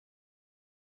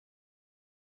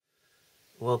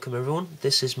Welcome everyone,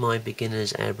 this is my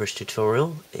beginner's airbrush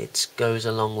tutorial. It goes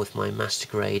along with my master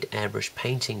grade airbrush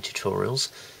painting tutorials,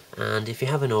 and if you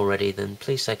haven't already then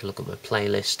please take a look at my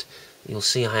playlist. You'll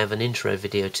see I have an intro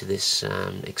video to this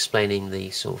explaining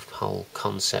the sort of whole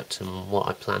concept and what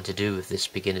I plan to do with this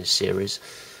beginner's series,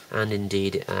 and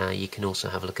indeed you can also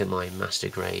have a look at my master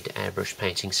grade airbrush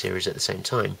painting series at the same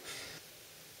time.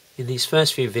 In these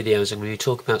first few videos I'm going to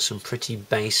talk about some pretty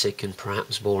basic and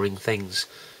perhaps boring things.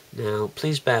 Now,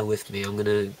 please bear with me, I'm going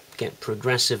to get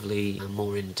progressively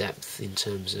more in depth in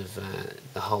terms of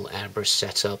the whole airbrush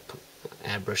setup,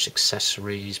 airbrush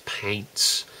accessories,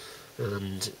 paints,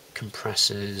 and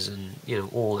compressors, and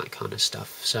all that kind of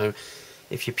stuff. So,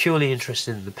 if you're purely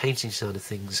interested in the painting side of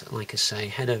things, like I say,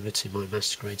 head over to my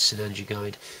Master Grade Sinanju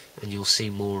guide, and you'll see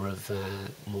more of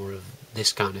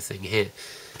this kind of thing here.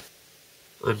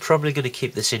 I'm probably going to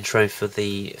keep this intro for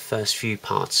the first few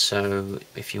parts, so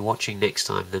if you're watching next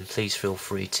time then please feel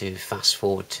free to fast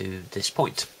forward to this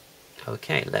point.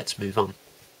 Okay, let's move on.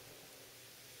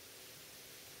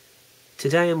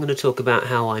 Today I'm going to talk about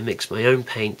how I mix my own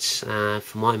paints for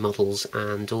my models,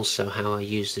 and also how I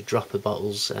use the dropper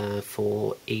bottles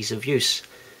for ease of use.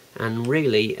 And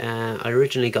really, I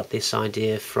originally got this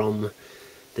idea from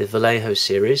the Vallejo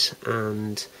series,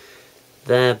 and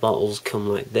their bottles come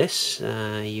like this.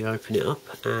 You open it up,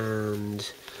 and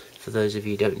for those of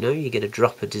you who don't know, you get a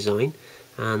dropper design,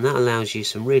 and that allows you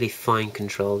some really fine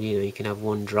control. You can have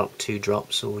 1 drop, 2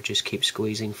 drops, or just keep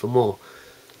squeezing for more.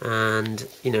 And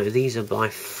these are by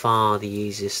far the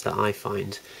easiest that I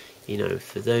find.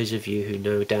 For those of you who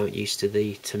no doubt used to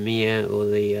the Tamiya or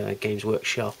the Games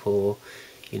Workshop, or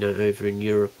over in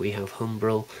Europe we have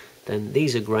Humbrol, then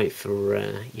these are great for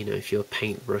if you're a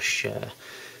paintbrush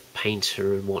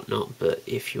painter and whatnot. But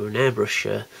if you're an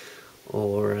airbrusher,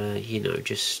 or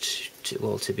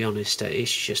to be honest,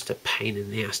 it's just a pain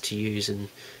in the ass to use, and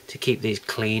to keep these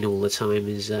clean all the time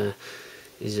is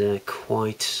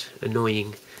quite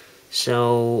annoying.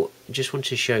 So just want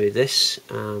to show you this.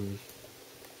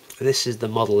 This is the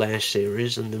Model Air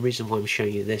series, and the reason why I'm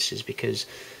showing you this is because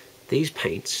these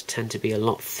paints tend to be a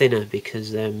lot thinner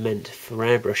because they're meant for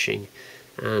airbrushing.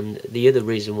 And the other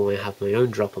reason why I have my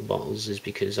own dropper bottles is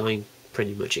because I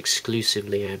pretty much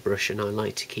exclusively airbrush, and I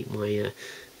like to keep my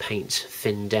paints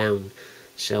thinned down.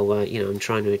 So I'm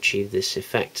trying to achieve this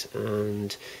effect,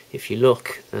 and if you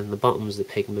look, then the bottom's the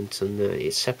pigment, and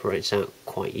it separates out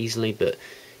quite easily. But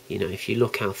if you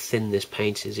look how thin this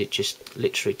paint is, it just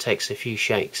literally takes a few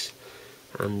shakes,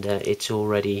 and it's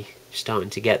already starting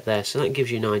to get there. So that gives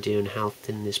you an idea on how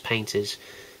thin this paint is.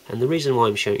 And the reason why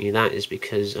I'm showing you that is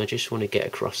because I just want to get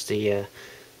across the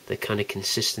kind of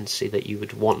consistency that you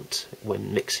would want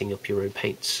when mixing up your own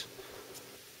paints.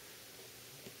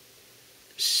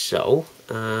 So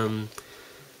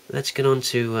let's get on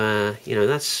to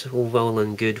that's all well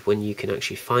and good when you can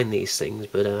actually find these things,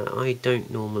 but I don't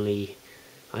normally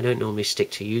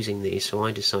stick to using these, so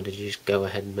I decided to just go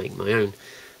ahead and make my own.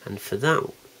 And for that,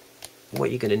 what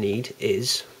you're going to need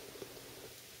is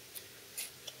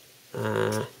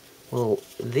well,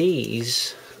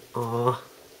 these are,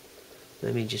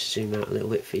 let me just zoom out a little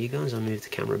bit for you guys, I'll move the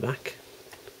camera back.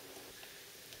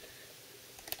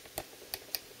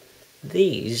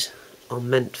 These are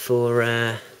meant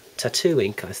for tattoo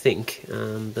ink, I think,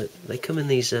 but they come in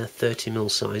these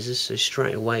 30mm sizes, so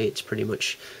straight away it's pretty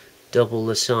much double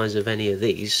the size of any of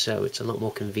these, so it's a lot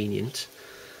more convenient.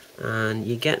 And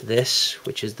you get this,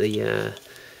 which is the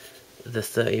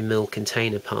 30mm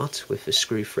container part with the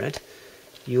screw thread.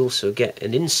 You also get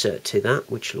an insert to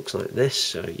that, which looks like this.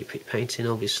 So you put your paint in,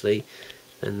 obviously,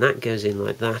 and that goes in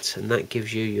like that, and that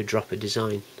gives you your dropper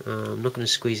design. I'm not going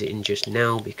to squeeze it in just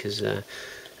now because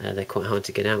they're quite hard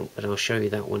to get out, but I'll show you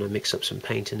that when I mix up some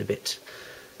paint in a bit.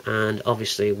 And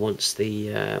obviously once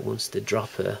the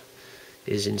dropper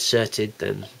is inserted,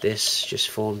 then this just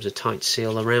forms a tight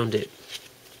seal around it.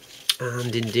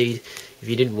 And indeed, if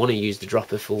you didn't want to use the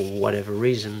dropper for whatever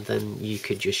reason, then you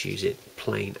could just use it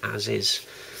plain as is.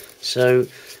 So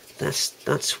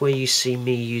that's where you see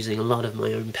me using a lot of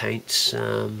my own paints,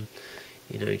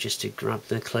 just to grab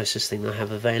the closest thing I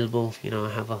have available. I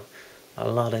have a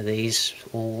lot of these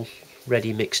all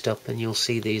ready mixed up, and you'll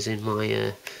see these in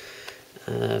my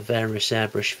various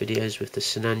airbrush videos with the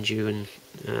Sinanju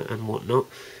and whatnot.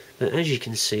 But as you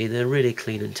can see, they're really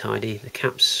clean and tidy. The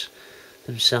caps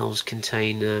themselves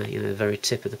contain the very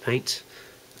tip of the paint,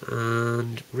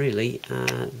 and really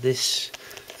this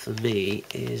for me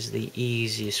is the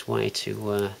easiest way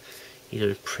to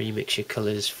pre-mix your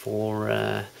colours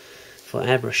for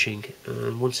airbrushing.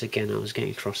 And once again I was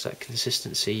getting across that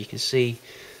consistency. You can see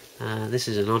This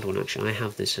is an odd one actually. I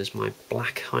have this as my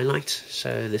black highlight,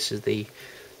 so this is the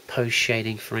post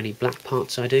shading for any black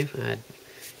parts I do.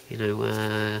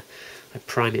 I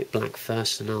prime it black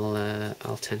first, and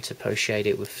I'll tend to post shade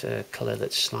it with a colour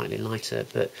that's slightly lighter.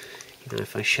 But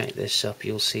if I shake this up,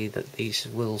 you'll see that these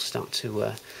will start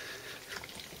to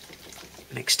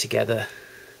mix together,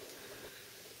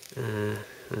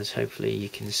 as hopefully you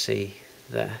can see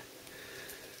there.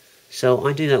 So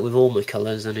I do that with all my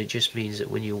colours, and it just means that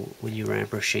when you're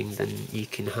airbrushing, then you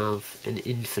can have an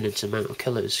infinite amount of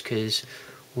colours, because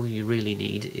all you really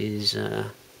need is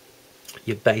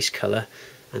your base colour,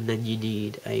 and then you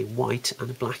need a white and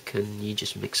a black, and you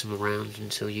just mix them around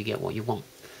until you get what you want.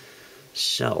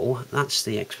 So that's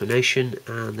the explanation,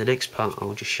 and the next part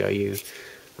I'll just show you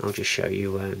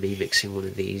me mixing one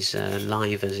of these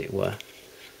live, as it were.